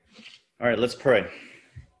All right, let's pray.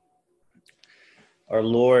 Our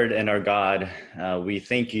Lord and our God, we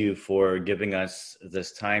thank you for giving us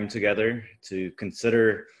this time together to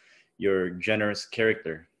consider your generous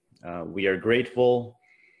character. We are grateful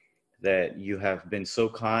that you have been so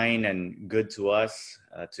kind and good to us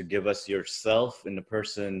to give us yourself in the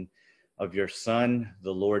person of your Son,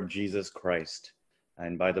 the Lord Jesus Christ.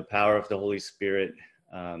 And by the power of the Holy Spirit,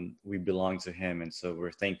 we belong to him. And so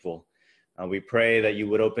we're thankful. We pray that you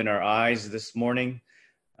would open our eyes this morning,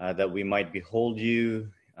 that we might behold you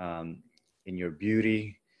in your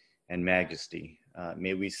beauty and majesty.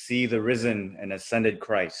 May we see the risen and ascended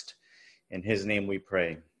Christ. In his name we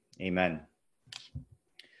pray. Amen.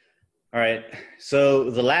 All right, so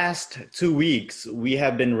the last 2 weeks, we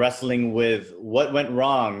have been wrestling with what went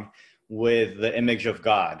wrong with the image of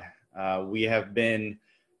God. We have been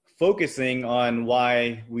focusing on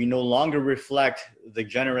why we no longer reflect the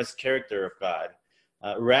generous character of God.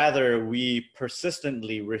 Rather, we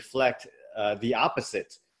persistently reflect the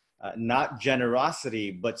opposite, not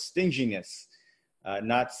generosity, but stinginess,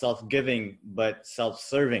 not self-giving, but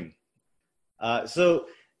self-serving. So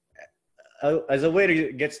as a way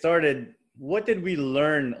to get started, what did we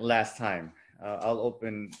learn last time? I'll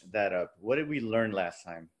open that up. What did we learn last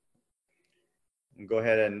time? Go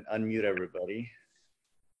ahead and unmute everybody.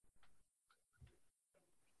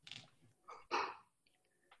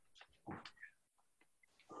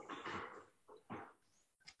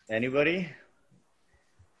 Anybody?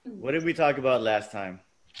 What did we talk about last time?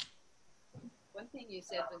 One thing you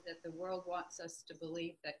said was that the world wants us to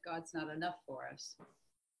believe that God's not enough for us.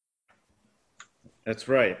 That's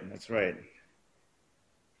right. That's right.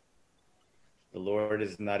 The Lord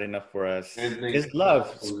is not enough for us. His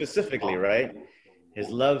love specifically, right? His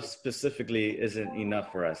love specifically isn't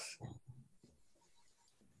enough for us.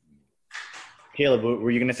 Caleb,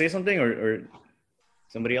 were you going to say something or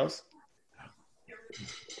somebody else?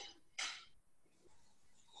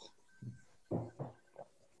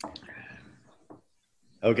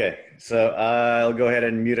 Okay, so I'll go ahead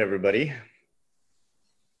and mute everybody.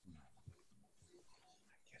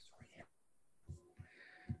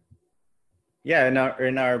 Yeah,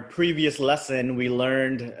 in our previous lesson, we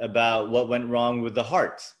learned about what went wrong with the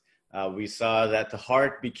heart. We saw that the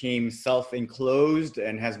heart became self-enclosed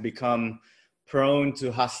and has become prone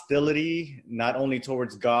to hostility, not only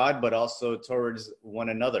towards God, but also towards one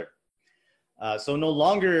another. So no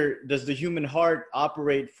longer does the human heart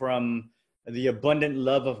operate from the abundant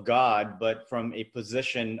love of God, but from a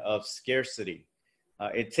position of scarcity.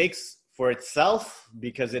 It takes for itself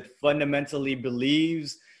because it fundamentally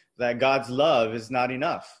believes that God's love is not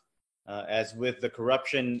enough. As with the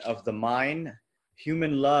corruption of the mind,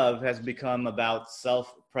 human love has become about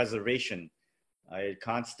self-preservation. It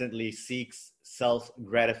constantly seeks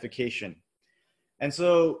self-gratification. And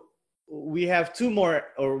so we have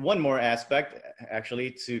one more aspect actually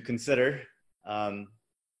to consider.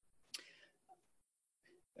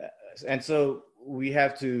 And so we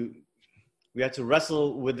have to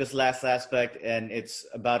wrestle with this last aspect, and it's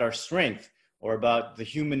about our strength, or about the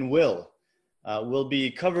human will. We'll be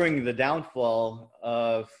covering the downfall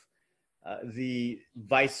of the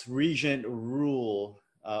vice-regent rule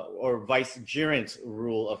or vicegerent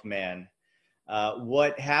rule of man.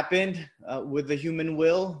 What happened with the human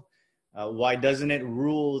will? Why doesn't it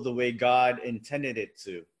rule the way God intended it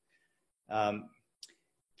to?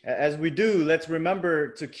 As we do, let's remember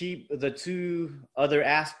to keep the two other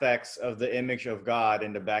aspects of the image of God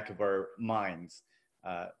in the back of our minds.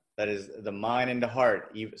 That is the mind and the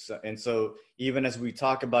heart. And so even as we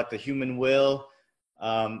talk about the human will,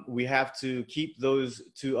 we have to keep those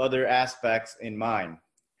two other aspects in mind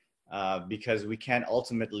because we can't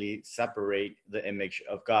ultimately separate the image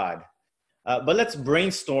of God. But let's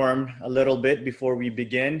brainstorm a little bit before we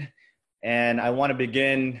begin. And I want to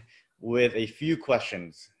begin with a few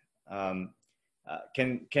questions.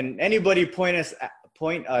 Can anybody point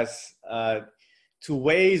us to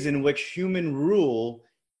ways in which human rule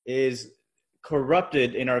is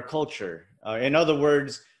corrupted in our culture? In other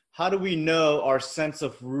words, how do we know our sense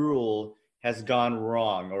of rule has gone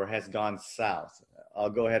wrong or has gone south? I'll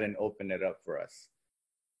go ahead and open it up for us.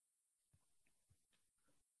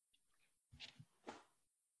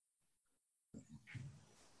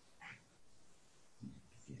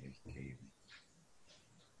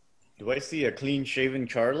 Do I see a clean-shaven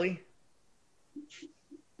Charlie?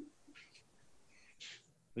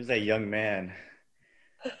 Who's that young man?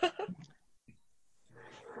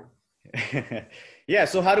 Yeah,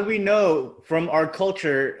 so how do we know from our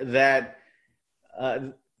culture that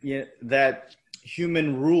that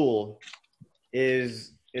human rule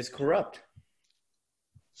is corrupt?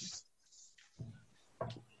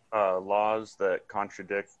 laws that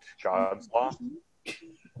contradict God's law.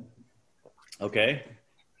 Okay.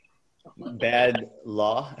 Bad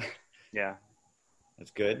law. Yeah.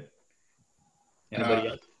 That's good. Anybody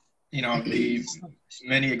else? The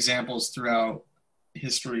many examples throughout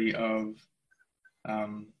history of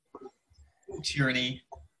tyranny,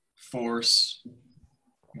 force,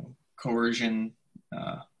 coercion,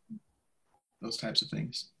 those types of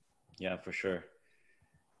things. Yeah, for sure.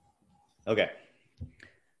 Okay.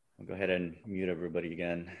 I'll go ahead and mute everybody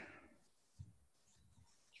again.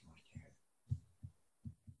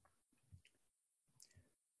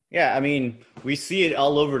 Yeah, I mean, we see it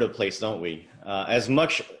all over the place, don't we? As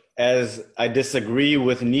much as I disagree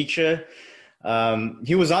with Nietzsche,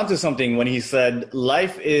 he was onto something when he said,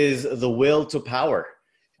 life is the will to power,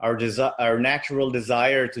 our natural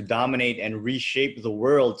desire to dominate and reshape the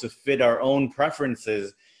world to fit our own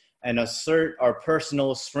preferences and assert our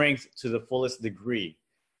personal strength to the fullest degree.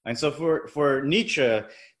 And so for Nietzsche,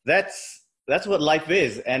 that's what life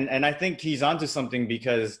is. And I think he's onto something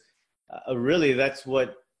because really that's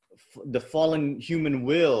what the fallen human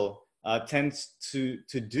will tends to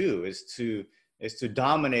do, is to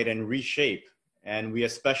dominate and reshape. And we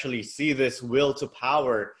especially see this will to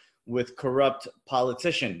power with corrupt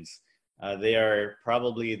politicians. They are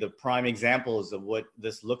probably the prime examples of what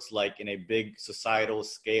this looks like in a big societal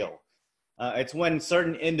scale. It's when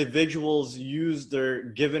certain individuals use their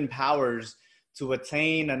given powers to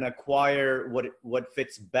attain and acquire what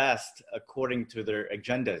fits best according to their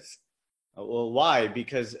agendas. Well, why?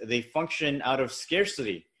 Because they function out of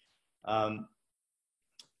scarcity.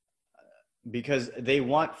 Because they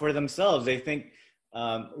want for themselves. They think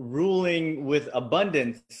ruling with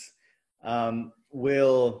abundance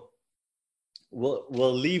will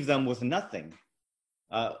leave them with nothing.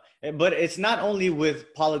 But it's not only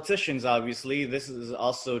with politicians, obviously. This is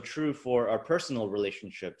also true for our personal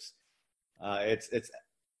relationships. It's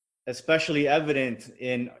especially evident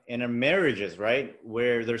in our marriages, right?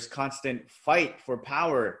 Where there's constant fight for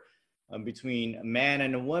power between a man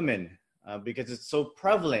and a woman, because it's so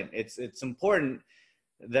prevalent. It's important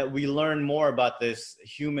that we learn more about this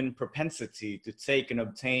human propensity to take and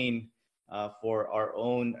obtain for our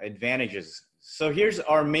own advantages. So here's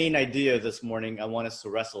our main idea this morning I want us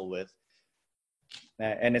to wrestle with.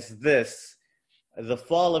 And it's this: the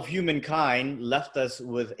fall of humankind left us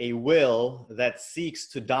with a will that seeks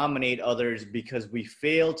to dominate others because we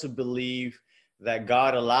fail to believe that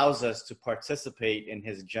God allows us to participate in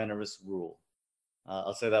his generous rule.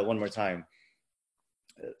 I'll say that one more time.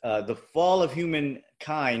 The fall of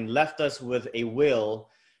humankind left us with a will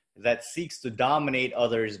that seeks to dominate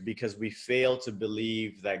others because we fail to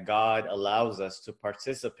believe that God allows us to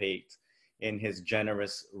participate in his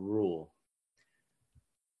generous rule.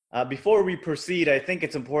 Before we proceed, I think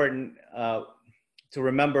it's important to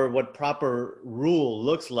remember what proper rule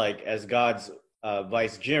looks like as God's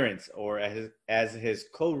vicegerents or as his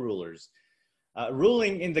co-rulers.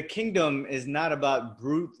 Ruling in the kingdom is not about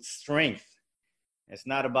brute strength. It's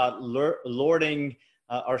not about lording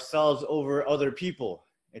ourselves over other people.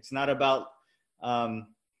 It's not about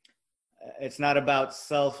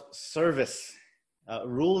self-service.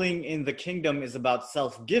 Ruling in the kingdom is about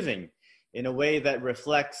self-giving in a way that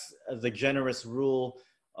reflects the generous rule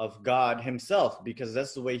of God himself, because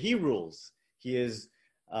that's the way he rules. He is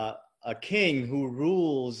a king who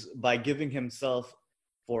rules by giving himself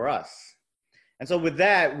for us. And so with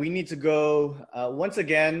that, we need to go once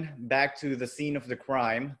again back to the scene of the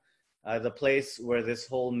crime, the place where this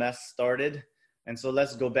whole mess started. And so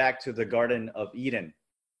let's go back to the Garden of Eden.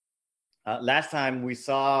 Last time we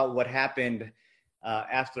saw what happened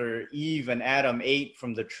after Eve and Adam ate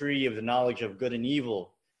from the tree of the knowledge of good and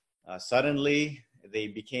evil. Suddenly, they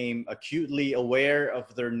became acutely aware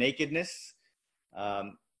of their nakedness.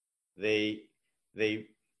 They,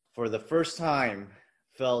 for the first time,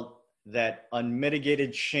 felt that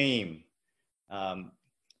unmitigated shame,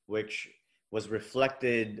 which was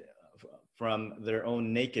reflected from their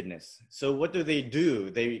own nakedness. So what do?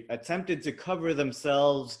 They attempted to cover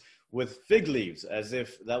themselves with fig leaves, as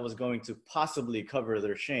if that was going to possibly cover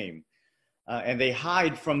their shame. And they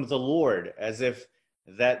hide from the Lord, as if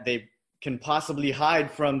that they can possibly hide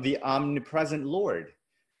from the omnipresent Lord,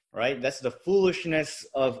 right? That's the foolishness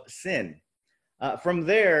of sin. From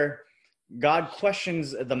there, God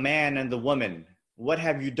questions the man and the woman. What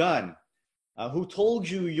have you done? Who told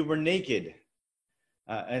you you were naked?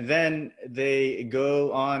 And then they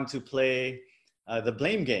go on to play the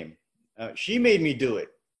blame game. She made me do it.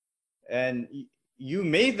 And you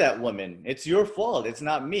made that woman. It's your fault. It's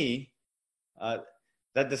not me.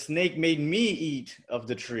 That the snake made me eat of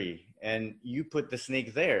the tree. And you put the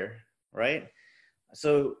snake there, right?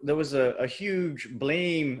 So there was a huge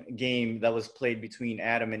blame game that was played between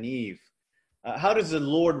Adam and Eve. How does the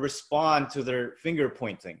Lord respond to their finger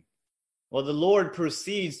pointing? Well, the Lord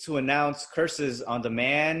proceeds to announce curses on the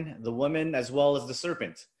man, the woman, as well as the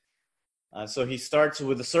serpent. So he starts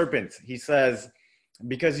with the serpent. He says,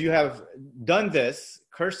 because you have done this,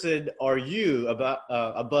 cursed are you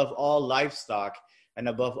above all livestock and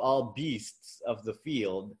above all beasts of the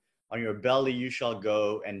field. On your belly you shall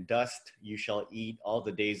go, and dust you shall eat all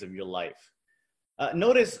the days of your life.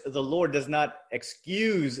 Notice the Lord does not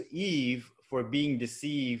excuse Eve for being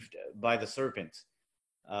deceived by the serpent.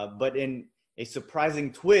 But in a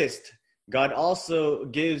surprising twist, God also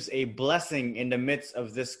gives a blessing in the midst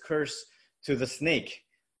of this curse to the snake.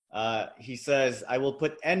 He says, I will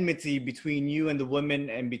put enmity between you and the woman,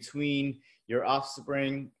 and between your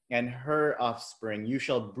offspring and her offspring.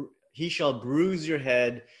 He shall bruise your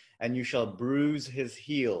head, and you shall bruise his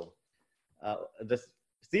heel. The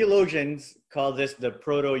theologians call this the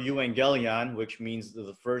proto-evangelion, which means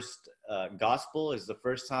the first gospel is the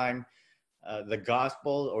first time the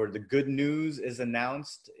gospel or the good news is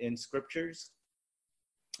announced in scriptures.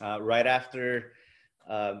 Right after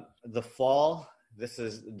the fall, this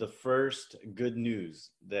is the first good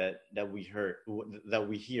news that we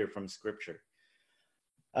hear from scripture.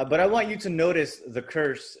 But I want you to notice the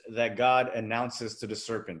curse that God announces to the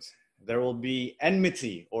serpent. There will be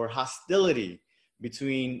enmity or hostility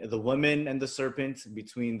between the woman and the serpent,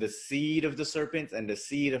 between the seed of the serpent and the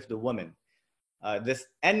seed of the woman. This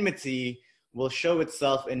enmity will show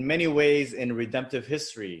itself in many ways in redemptive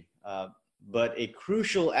history, but a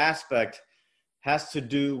crucial aspect has to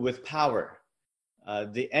do with power.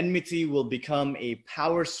 The enmity will become a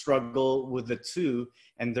power struggle with the two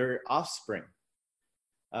and their offspring.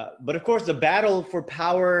 But of course, the battle for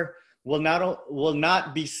power will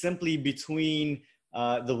not be simply between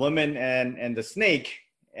the woman and the snake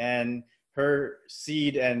and her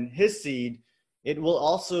seed and his seed. It will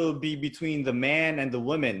also be between the man and the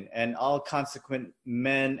woman and all consequent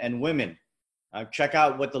men and women. Check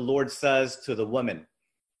out what the Lord says to the woman.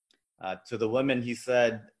 To the woman, he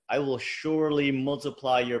said, I will surely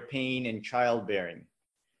multiply your pain in childbearing.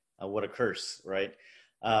 What a curse, right?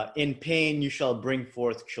 In pain you shall bring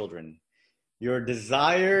forth children. Your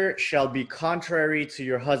desire shall be contrary to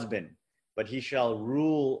your husband, but he shall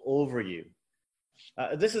rule over you.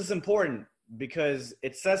 This is important because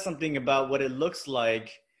it says something about what it looks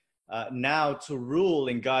like now to rule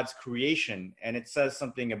in God's creation. And it says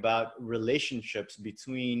something about relationships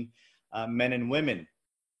between men and women.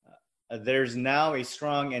 There's now a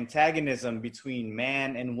strong antagonism between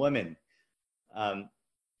man and woman.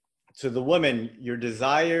 To the woman, your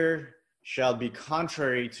desire shall be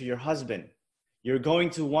contrary to your husband. You're going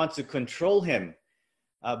to want to control him,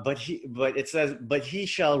 but it says, but he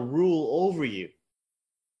shall rule over you.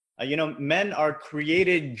 Men are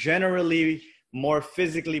created generally more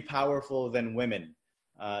physically powerful than women.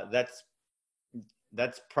 That's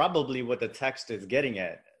probably what the text is getting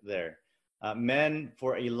at there. Men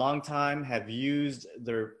for a long time have used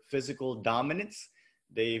their physical dominance.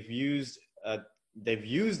 They've used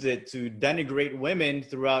it to denigrate women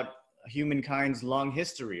throughout humankind's long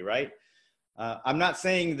history, right? I'm not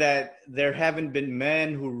saying that there haven't been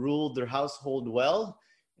men who ruled their household well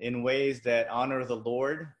in ways that honor the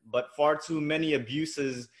Lord, but far too many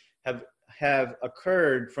abuses have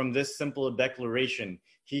occurred from this simple declaration,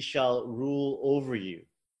 he shall rule over you.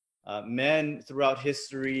 Men throughout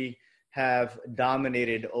history have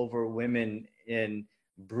dominated over women in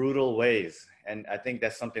brutal ways. And I think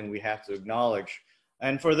that's something we have to acknowledge.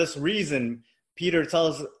 And for this reason, Peter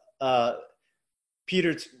tells the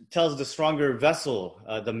stronger vessel,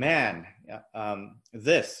 the man,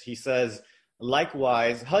 this. He says,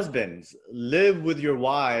 likewise, husbands, live with your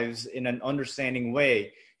wives in an understanding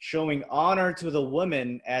way, showing honor to the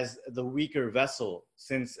woman as the weaker vessel,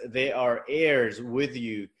 since they are heirs with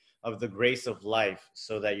you of the grace of life,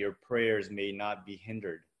 so that your prayers may not be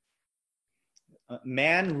hindered.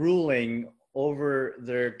 Man ruling over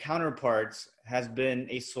their counterparts has been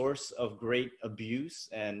a source of great abuse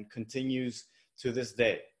and continues to this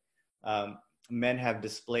day. Men have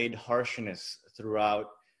displayed harshness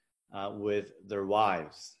throughout with their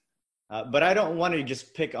wives. But I don't want to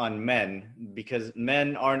just pick on men, because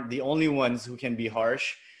men aren't the only ones who can be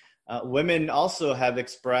harsh. Women also have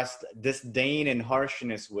expressed disdain and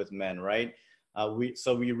harshness with men, right? We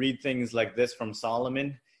read things like this from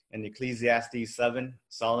Solomon in Ecclesiastes 7.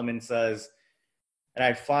 Solomon says, and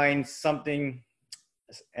I find something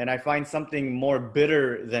more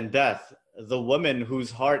bitter than death, the woman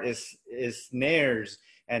whose heart is snares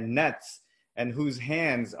and nets, and whose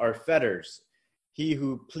hands are fetters. He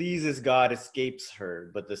who pleases God escapes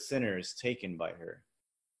her, but the sinner is taken by her.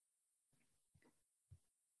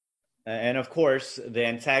 And of course, the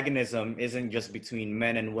antagonism isn't just between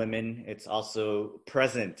men and women. It's also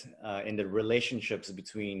present in the relationships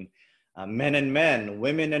between men and men,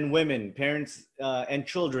 women and women, parents and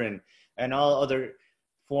children, and all other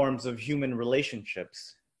forms of human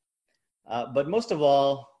relationships. But most of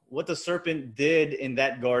all, what the serpent did in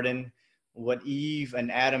that garden, what Eve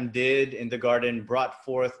and Adam did in the garden, brought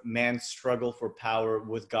forth man's struggle for power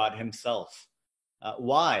with God himself.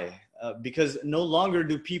 Why? Because no longer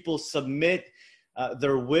do people submit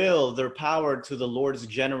their will, their power to the Lord's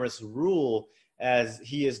generous rule as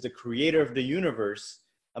he is the creator of the universe,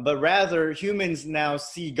 but rather humans now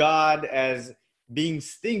see God as being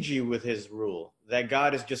stingy with his rule, that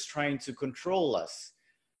God is just trying to control us,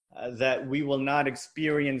 that we will not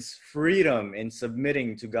experience freedom in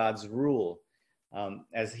submitting to God's rule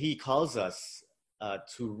as he calls us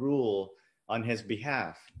to rule on his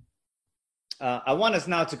behalf. I want us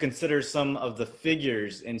now to consider some of the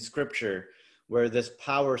figures in Scripture where this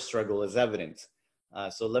power struggle is evident.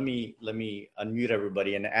 So let me unmute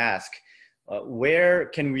everybody and ask, where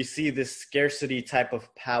can we see this scarcity type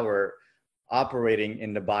of power operating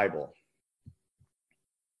in the Bible?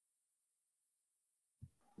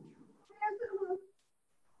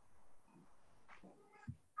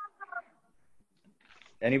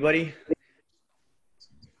 Anybody?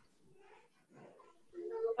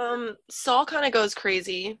 Saul kind of goes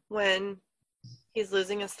crazy when he's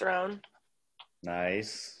losing his throne.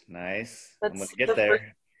 Nice. That's I'm gonna get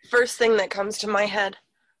there. First thing that comes to my head.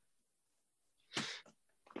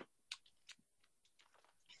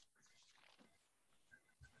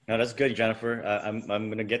 No, that's good, Jennifer. I'm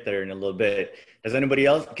gonna get there in a little bit. Can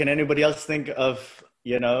anybody else think of,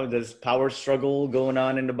 this power struggle going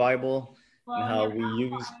on in the Bible and how we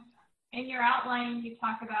use? In your outline, you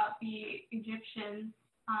talk about the Egyptians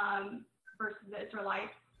versus the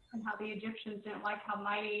Israelites, and how the Egyptians didn't like how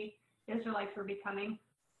mighty the Israelites were becoming.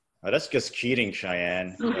 Oh, that's just cheating,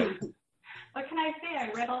 Cheyenne. What can I say? I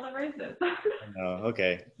read all the verses. Oh,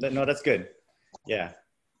 okay. No, that's good. Yeah.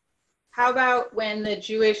 How about when the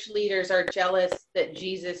Jewish leaders are jealous that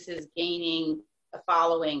Jesus is gaining a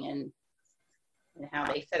following and how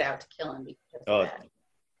they set out to kill him because of that?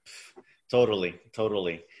 Totally.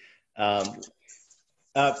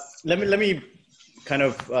 Let me kind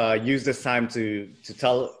of use this time to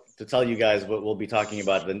tell you guys what we'll be talking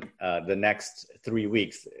about the next 3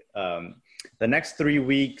 weeks. The next 3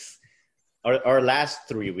 weeks are our last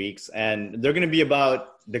 3 weeks, and they're going to be about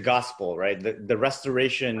the gospel, right? The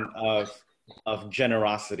restoration of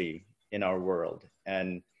generosity in our world,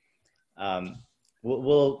 and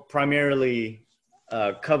we'll primarily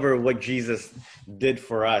cover what Jesus did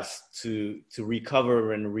for us to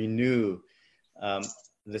recover and renew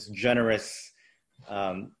this generous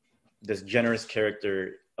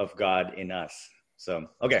character of God in us. So,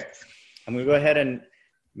 okay, I'm gonna go ahead and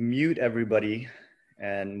mute everybody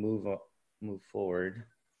and move forward.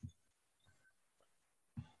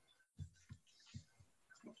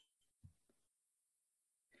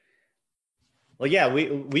 Well, yeah,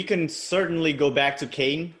 we can certainly go back to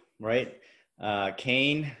Cain, right?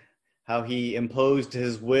 Cain, how he imposed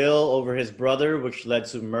his will over his brother, which led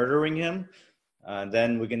to murdering him.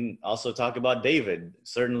 Then we can also talk about David.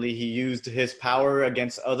 Certainly he used his power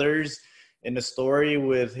against others in the story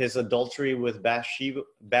with his adultery with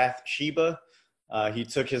Bathsheba. He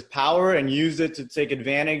took his power and used it to take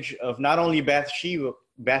advantage of not only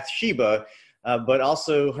Bathsheba, but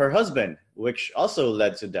also her husband, which also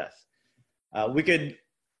led to death. We could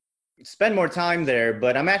spend more time there,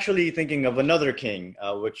 but I'm actually thinking of another king,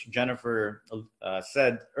 which Jennifer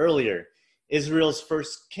said earlier, Israel's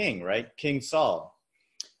first king, right? King Saul.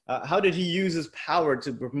 How did he use his power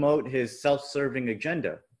to promote his self-serving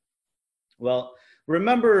agenda? Well,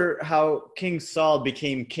 remember how King Saul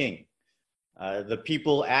became king. The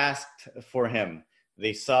people asked for him.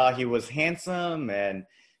 They saw he was handsome and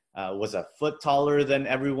was a foot taller than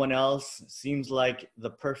everyone else. Seems like the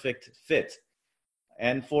perfect fit.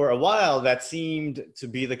 And for a while, that seemed to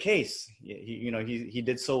be the case. He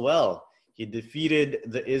did so well. He defeated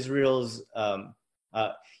Israel's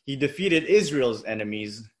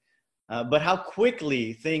enemies. But how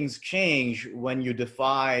quickly things change when you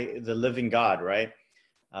defy the living God, right?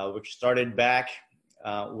 Which started back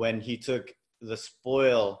when he took the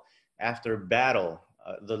spoil after battle.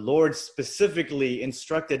 The Lord specifically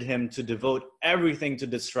instructed him to devote everything to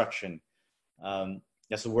destruction.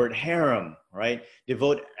 That's the word harem, right?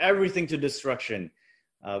 Devote everything to destruction.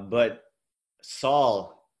 But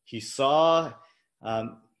Saul, he saw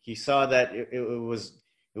that it was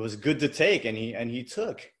it was good to take, and he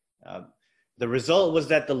took. The result was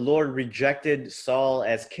that the Lord rejected Saul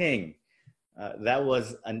as king. That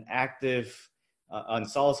was an active, on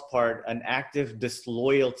Saul's part, an active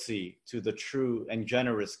disloyalty to the true and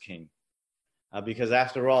generous king. Because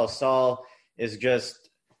after all, Saul is just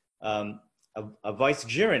a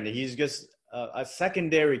vicegerent. He's just a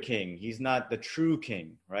secondary king. He's not the true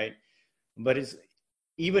king, right? But it's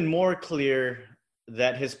even more clear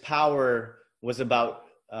that his power was about,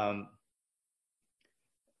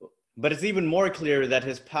 but it's even more clear that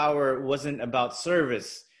his power wasn't about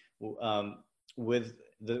service, with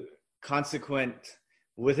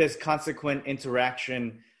his consequent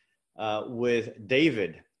interaction with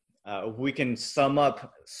David. We can sum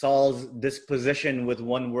up Saul's disposition with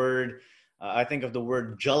one word. I think of the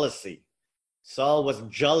word jealousy. Saul was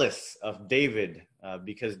jealous of David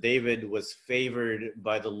because David was favored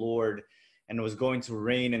by the Lord and was going to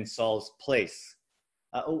reign in Saul's place.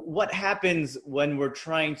 What happens when we're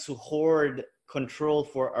trying to hoard control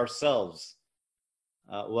for ourselves?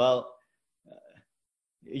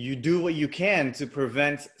 You do what you can to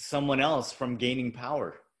prevent someone else from gaining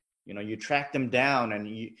power. You track them down and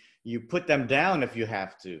you put them down if you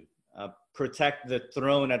have to. Protect the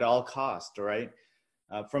throne at all costs, right?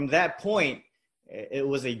 From that point, it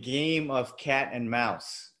was a game of cat and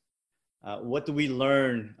mouse. What do we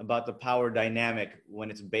learn about the power dynamic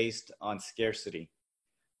when it's based on scarcity?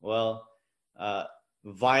 Well,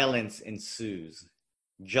 violence ensues,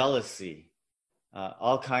 jealousy,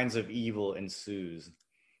 all kinds of evil ensues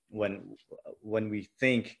when we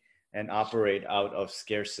think and operate out of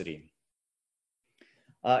scarcity.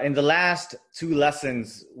 In the last two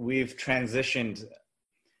lessons, we've transitioned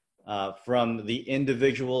from the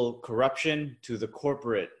individual corruption to the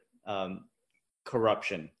corporate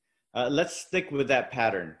corruption. Let's stick with that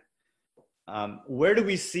pattern. Where do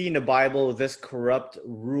we see in the Bible this corrupt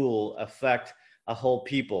rule affect a whole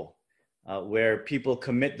people, where people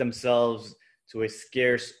commit themselves to a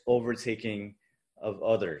scarce overtaking of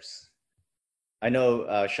others? I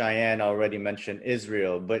know Cheyenne already mentioned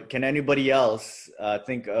Israel, but can anybody else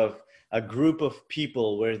think of a group of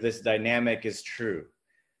people where this dynamic is true?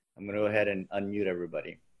 I'm going to go ahead and unmute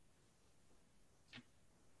everybody.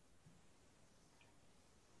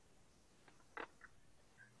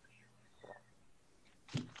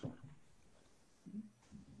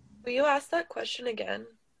 Will you ask that question again?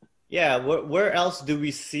 Yeah, where else do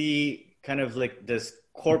we see kind of like this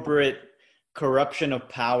corporate corruption of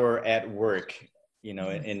power at work,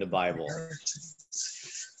 in the Bible?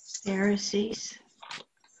 Pharisees.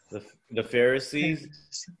 The Pharisees?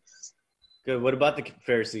 Good. What about the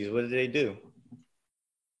Pharisees? What did they do?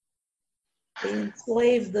 They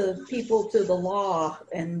enslaved the people to the law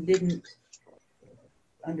and didn't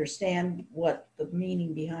understand what the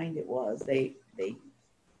meaning behind it was. They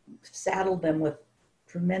saddled them with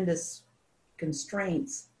tremendous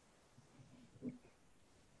constraints.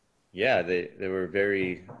 Yeah, they were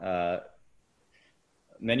very,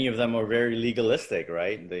 many of them were very legalistic,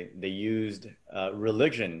 right? They used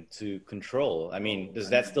religion to control. I mean, does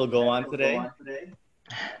that still go on today?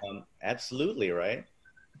 Absolutely, right?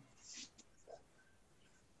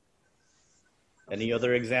 Any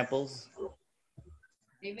other examples?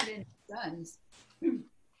 David and his sons.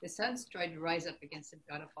 The sons tried to rise up against him,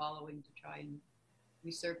 got a following to try and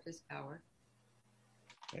usurp his power.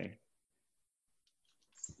 Okay.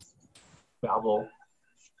 Babel.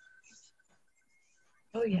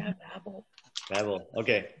 Oh yeah, Babel. Babel.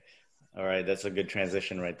 Okay. All right. That's a good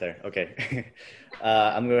transition right there. Okay.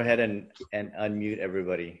 I'm going to go ahead and unmute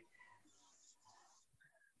everybody.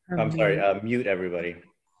 I'm sorry. Mute everybody.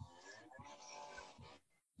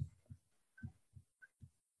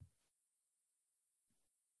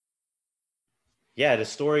 Yeah, the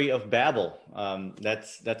story of Babel.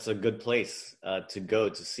 That's a good place to go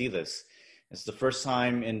to see this. It's the first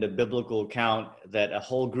time in the biblical account that a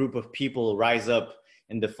whole group of people rise up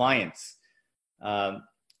in defiance. I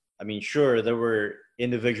mean, sure, there were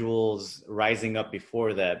individuals rising up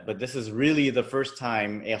before that, but this is really the first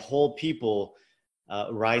time a whole people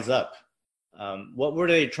rise up. What were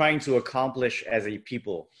they trying to accomplish as a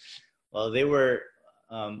people? Well, they were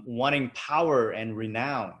wanting power and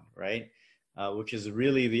renown, right? Which is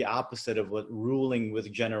really the opposite of what ruling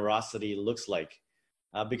with generosity looks like.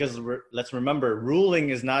 Because let's remember, ruling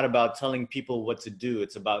is not about telling people what to do.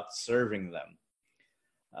 It's about serving them.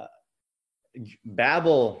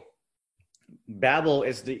 Babel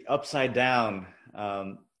is the upside down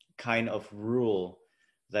kind of rule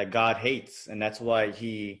that God hates. And that's why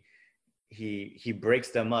he breaks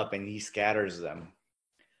them up and he scatters them.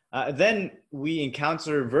 Then we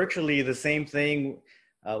encounter virtually the same thing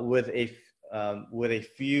with with a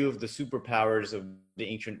few of the superpowers of the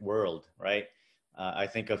ancient world, right? I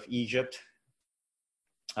think of Egypt.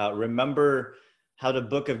 Remember how the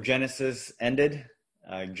book of Genesis ended?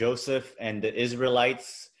 Joseph and the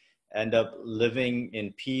Israelites end up living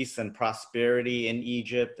in peace and prosperity in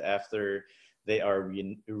Egypt after they are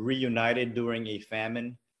reunited during a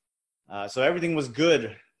famine. So everything was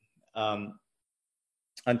good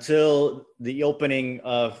until the opening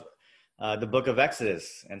of the book of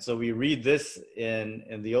Exodus. And so we read this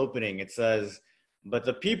in the opening. It says, "But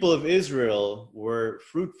the people of Israel were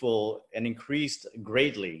fruitful and increased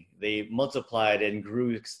greatly. They multiplied and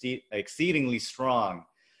grew exceedingly strong,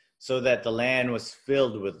 so that the land was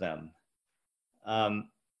filled with them."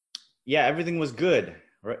 Yeah, everything was good,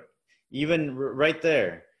 right? Even right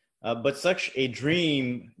there. But such a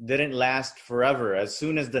dream didn't last forever. As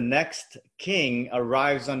soon as the next king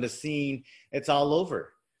arrives on the scene, it's all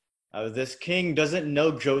over. This king doesn't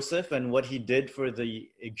know Joseph and what he did for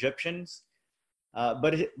the Egyptians,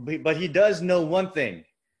 but he does know one thing.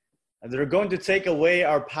 They're going to take away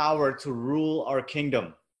our power to rule our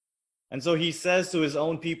kingdom. And so he says to his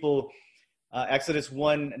own people, Exodus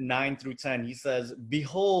 1:9-10, he says,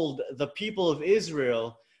 "Behold, the people of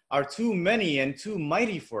Israel are too many and too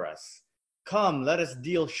mighty for us. Come, let us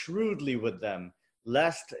deal shrewdly with them,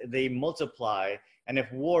 lest they multiply, and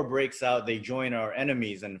if war breaks out, they join our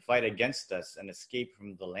enemies and fight against us and escape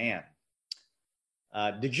from the land."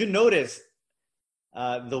 Did you notice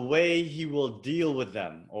the way he will deal with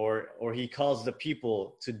them, or he calls the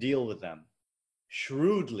people to deal with them?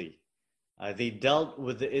 Shrewdly. They dealt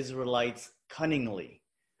with the Israelites cunningly.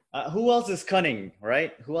 Who else is cunning,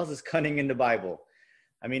 right? Who else is cunning in the Bible?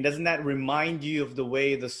 I mean, doesn't that remind you of the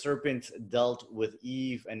way the serpent dealt with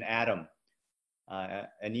Eve and Adam?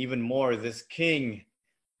 And even more, this king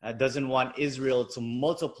doesn't want Israel to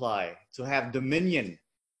multiply, to have dominion.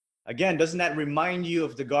 Again, doesn't that remind you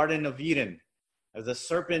of the Garden of Eden? The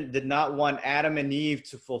serpent did not want Adam and Eve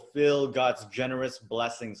to fulfill God's generous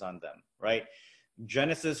blessings on them, right?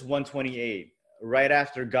 Genesis 1:28, right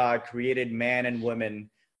after God created man and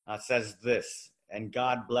woman, says this, "And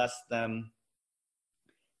God blessed them,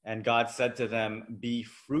 and God said to them, be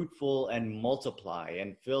fruitful and multiply,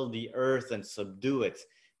 and fill the earth and subdue it,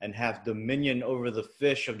 and have dominion over the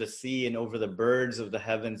fish of the sea, and over the birds of the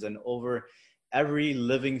heavens, and over every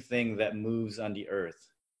living thing that moves on the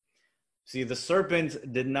earth." See, the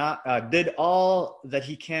serpent did all that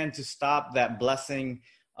he can to stop that blessing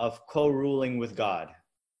of co-ruling with God.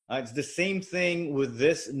 It's the same thing with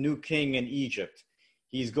this new king in Egypt.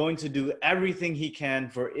 He's going to do everything he can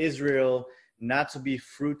for Israel not to be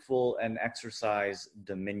fruitful and exercise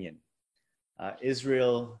dominion.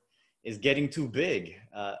 Israel is getting too big,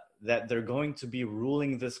 that they're going to be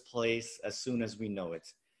ruling this place as soon as we know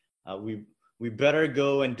it. We better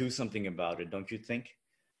go and do something about it, don't you think?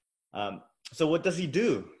 So what does he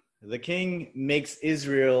do? The king makes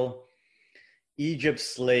Israel Egypt's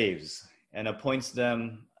slaves and appoints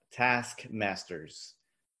them taskmasters.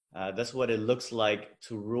 That's what it looks like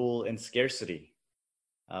to rule in scarcity.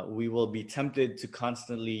 We will be tempted to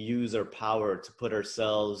constantly use our power to put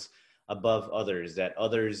ourselves above others, that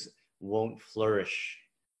others won't flourish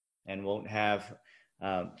and won't have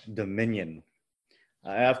dominion.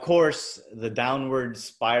 Of course, the downward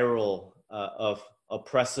spiral of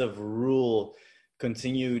oppressive rule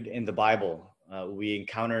continued in the Bible. We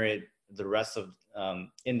encounter it the rest of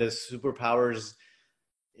in the superpowers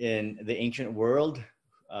in the ancient world.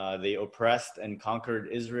 They oppressed and conquered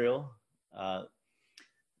Israel.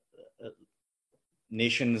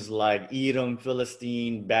 Nations like Edom,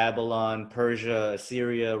 Philistine, Babylon, Persia,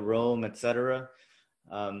 Assyria, Rome, etc.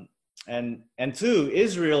 And two,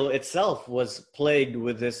 Israel itself was plagued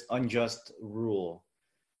with this unjust rule,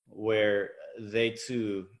 where they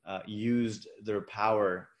too used their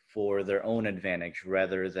power for their own advantage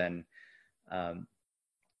rather than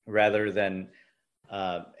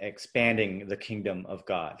expanding the kingdom of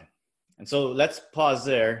God. And so let's pause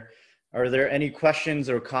there. Are there any questions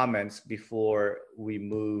or comments before we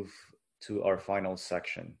move to our final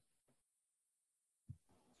section?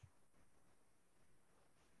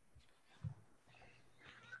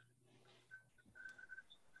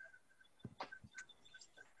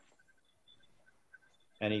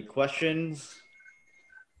 Any questions?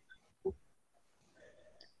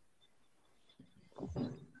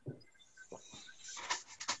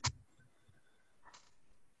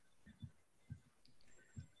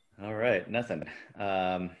 All right, nothing.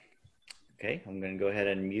 Okay, I'm going to go ahead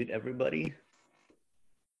and mute everybody.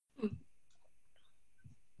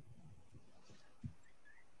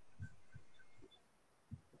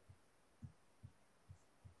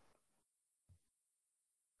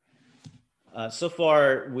 So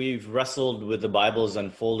far, we've wrestled with the Bible's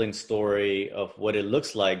unfolding story of what it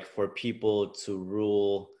looks like for people to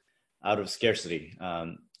rule out of scarcity.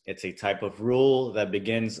 It's a type of rule that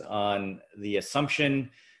begins on the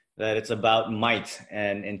assumption that it's about might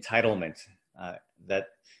and entitlement, that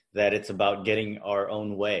it's about getting our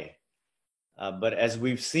own way. But as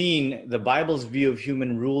we've seen, the Bible's view of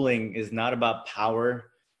human ruling is not about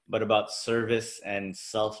power, but about service and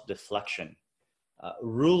self-deflection.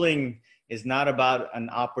 Ruling is not about an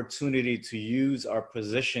opportunity to use our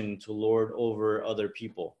position to lord over other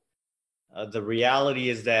people. The reality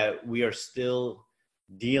is that we are still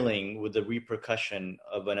dealing with the repercussion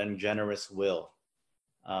of an ungenerous will,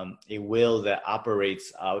 a will that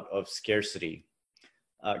operates out of scarcity.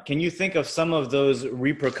 Can you think of some of those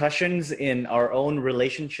repercussions in our own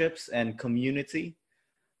relationships and community?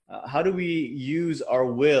 How do we use our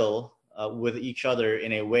will with each other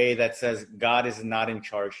in a way that says God is not in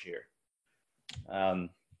charge here? I'm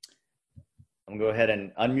gonna go ahead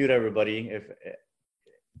and unmute everybody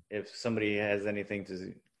if somebody has anything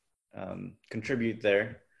to contribute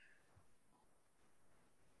there.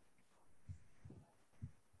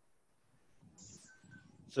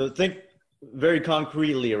 So think very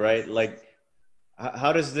concretely, right? Like,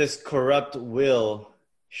 how does this corrupt will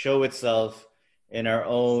show itself in our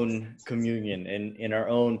own communion, in our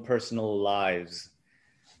own personal lives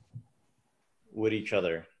with each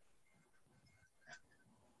other?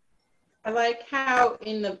 I like how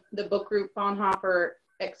in the book group Bonhoeffer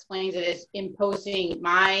explains it as imposing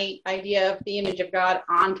my idea of the image of God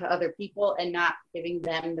onto other people and not giving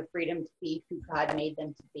them the freedom to be who God made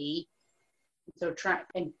them to be. So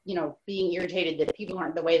being irritated that people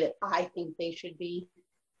aren't the way that I think they should be.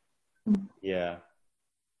 Yeah,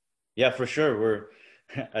 for sure.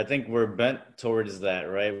 I think we're bent towards that,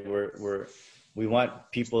 right? We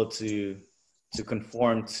want people to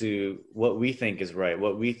conform to what we think is right,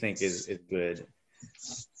 what we think is good.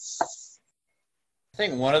 I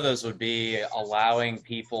think one of those would be allowing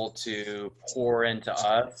people to pour into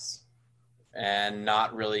us and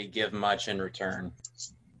not really give much in return.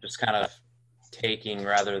 Just kind of taking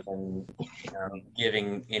rather than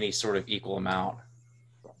giving any sort of equal amount.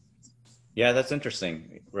 Yeah, that's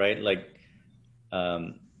interesting, right? Like,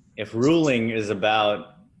 if ruling is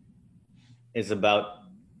about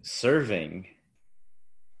serving,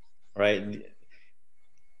 right?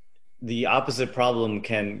 The opposite problem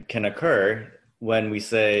can occur when we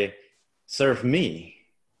say, "Serve me,"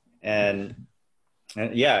 and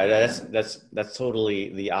yeah, that's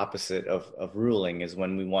totally the opposite of ruling, is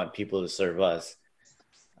when we want people to serve us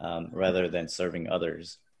rather than serving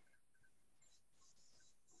others.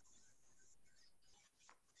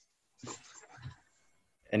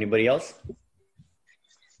 Anybody else?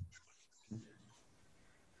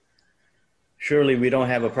 Surely we don't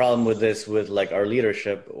have a problem with this with like our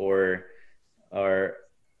leadership or our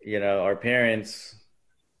parents,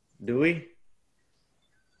 do we?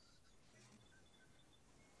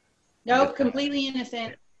 Nope, completely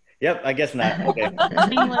innocent. Yep, I guess not. Okay.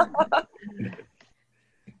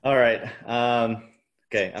 All right.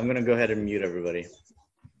 Okay, I'm gonna go ahead and mute everybody.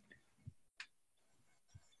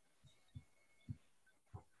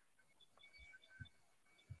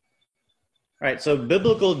 All right, so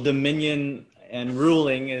biblical dominion and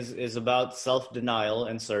ruling is about self-denial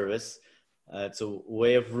and service. It's a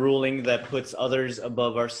way of ruling that puts others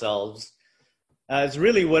above ourselves. It's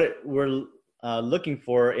really what we're looking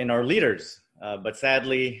for in our leaders. But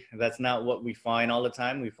sadly, that's not what we find all the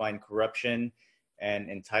time. We find corruption and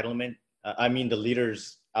entitlement. I mean, the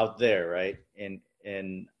leaders out there, right,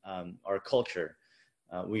 in our culture.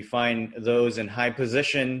 We find those in high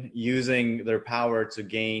position using their power to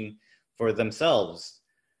gain for themselves.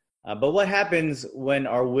 But what happens when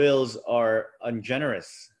our wills are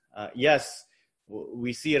ungenerous? Yes,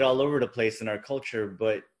 we see it all over the place in our culture,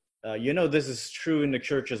 but this is true in the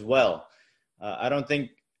church as well. I don't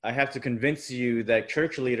think I have to convince you that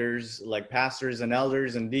church leaders like pastors and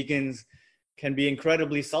elders and deacons can be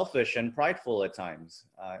incredibly selfish and prideful at times.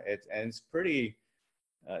 It's pretty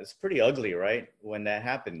ugly, right, when that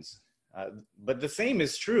happens. But the same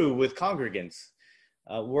is true with congregants.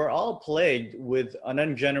 We're all plagued with an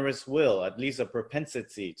ungenerous will, at least a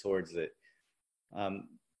propensity towards it.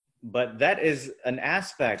 But that is an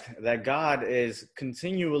aspect that God is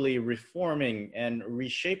continually reforming and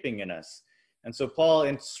reshaping in us. And so Paul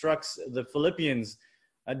instructs the Philippians,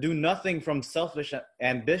 do nothing from selfish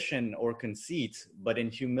ambition or conceit, but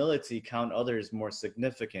in humility count others more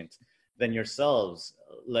significant than yourselves.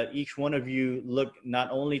 Let each one of you look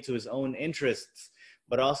not only to his own interests,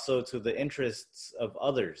 but also to the interests of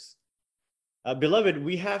others. Beloved,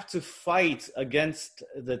 we have to fight against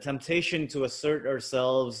the temptation to assert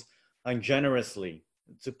ourselves ungenerously,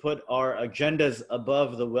 to put our agendas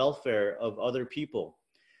above the welfare of other people,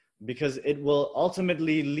 because it will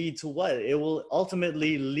ultimately lead to what? It will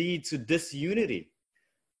ultimately lead to disunity.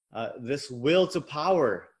 This will to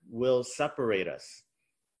power will separate us.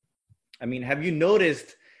 I mean, have you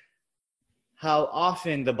noticed how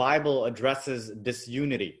often the Bible addresses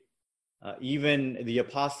disunity? Even the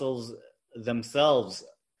apostles themselves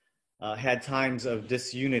had times of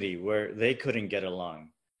disunity where they couldn't get along.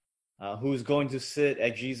 Who's going to sit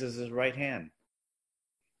at Jesus' right hand?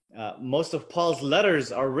 Most of Paul's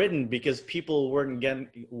letters are written because people weren't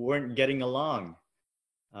getting along.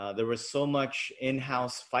 There was so much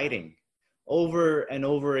in-house fighting. Over and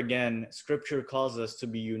over again, Scripture calls us to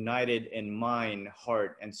be united in mind,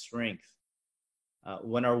 heart, and strength.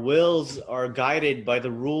 When our wills are guided by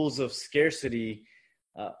the rules of scarcity,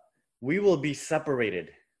 we will be separated.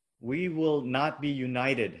 We will not be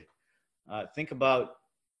united. Think about,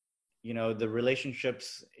 the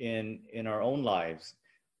relationships in our own lives,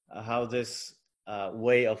 how this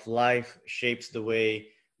way of life shapes the way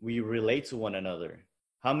we relate to one another.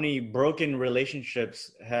 How many broken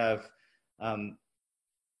relationships have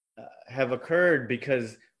occurred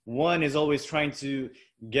because one is always trying to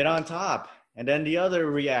get on top, and then the other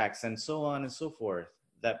reacts, and so on and so forth.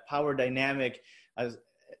 That power dynamic,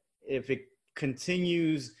 if it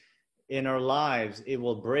continues in our lives, it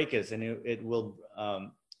will break us, and it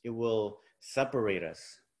will separate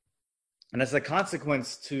us. And as a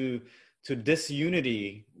consequence to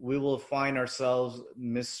disunity, we will find ourselves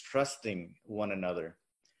mistrusting one another.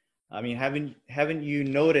 I mean, haven't you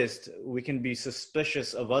noticed we can be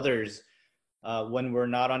suspicious of others when we're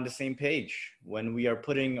not on the same page, when we are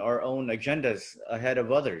putting our own agendas ahead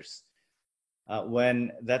of others,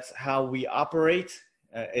 when that's how we operate?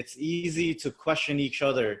 It's easy to question each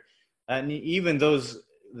other, and even those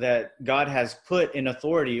that God has put in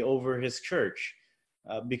authority over his church,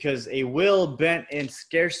 because a will bent in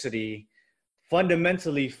scarcity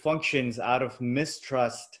fundamentally functions out of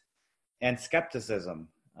mistrust and skepticism,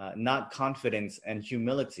 not confidence and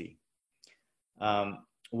humility.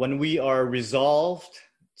 When we are resolved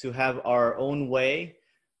to have our own way,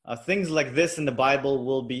 things like this in the Bible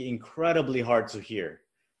will be incredibly hard to hear.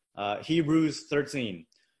 Hebrews 13,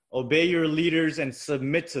 obey your leaders and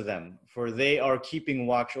submit to them, for they are keeping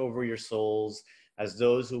watch over your souls as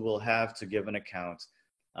those who will have to give an account.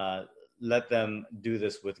 Let them do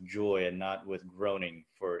this with joy and not with groaning,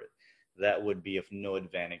 for that would be of no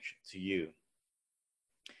advantage to you.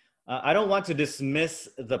 I don't want to dismiss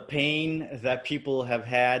the pain that people have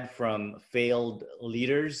had from failed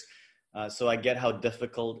leaders. So I get how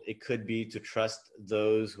difficult it could be to trust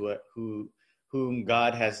those whom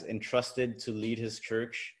God has entrusted to lead his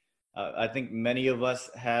church. I think many of us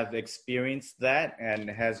have experienced that, and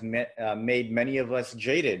has made many of us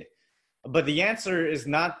jaded. But the answer is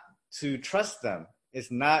not to trust them.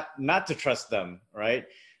 It's not to trust them, right?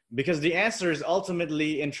 Because the answer is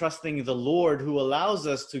ultimately in trusting the Lord, who allows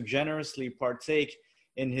us to generously partake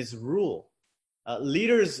in his rule.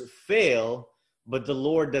 Leaders fail, but the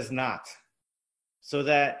Lord does not. So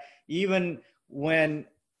that even when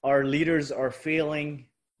our leaders are failing,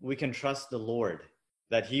 we can trust the Lord,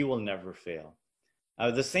 that he will never fail.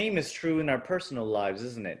 The same is true in our personal lives,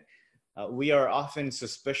 isn't it? We are often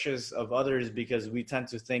suspicious of others because we tend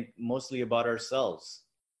to think mostly about ourselves.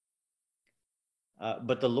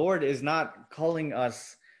 But the Lord is not calling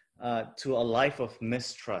us to a life of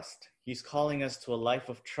mistrust. He's calling us to a life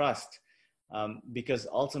of trust, because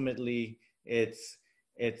ultimately it's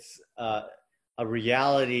a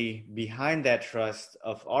reality behind that trust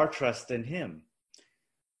of our trust in him.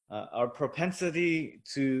 Our propensity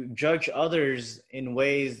to judge others in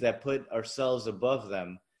ways that put ourselves above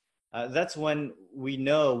them, that's when we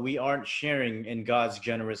know we aren't sharing in God's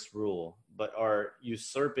generous rule, but are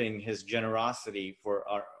usurping his generosity for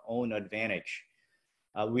our own advantage.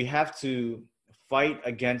 We have to fight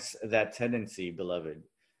against that tendency, beloved,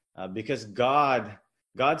 because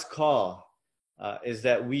God's call is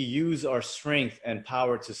that we use our strength and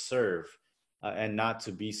power to serve and not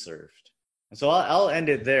to be served. And so I'll end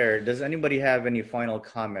it there. Does anybody have any final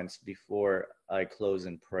comments before I close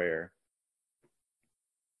in prayer?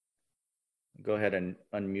 Go ahead and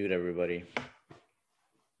unmute everybody.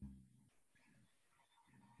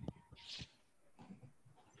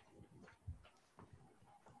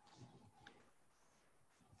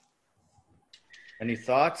 Any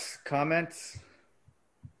thoughts, comments?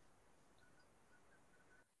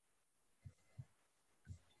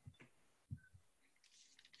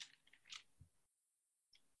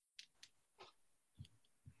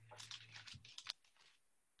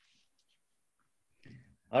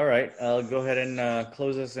 All right, I'll go ahead and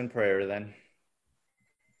close us in prayer then.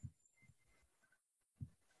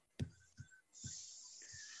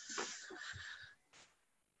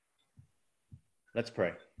 Let's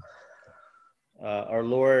pray. Our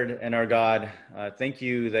Lord and our God, thank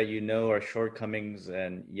you that you know our shortcomings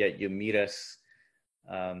and yet you meet us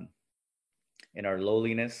in our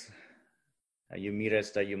lowliness. You meet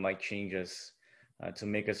us that you might change us to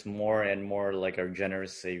make us more and more like our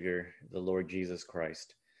generous Savior, the Lord Jesus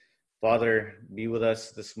Christ. Father, be with us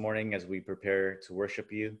this morning as we prepare to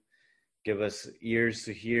worship you. Give us ears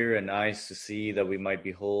to hear and eyes to see that we might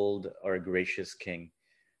behold our gracious King.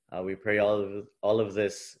 We pray all of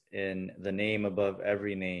this in the name above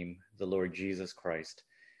every name, the Lord Jesus Christ.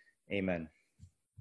 Amen.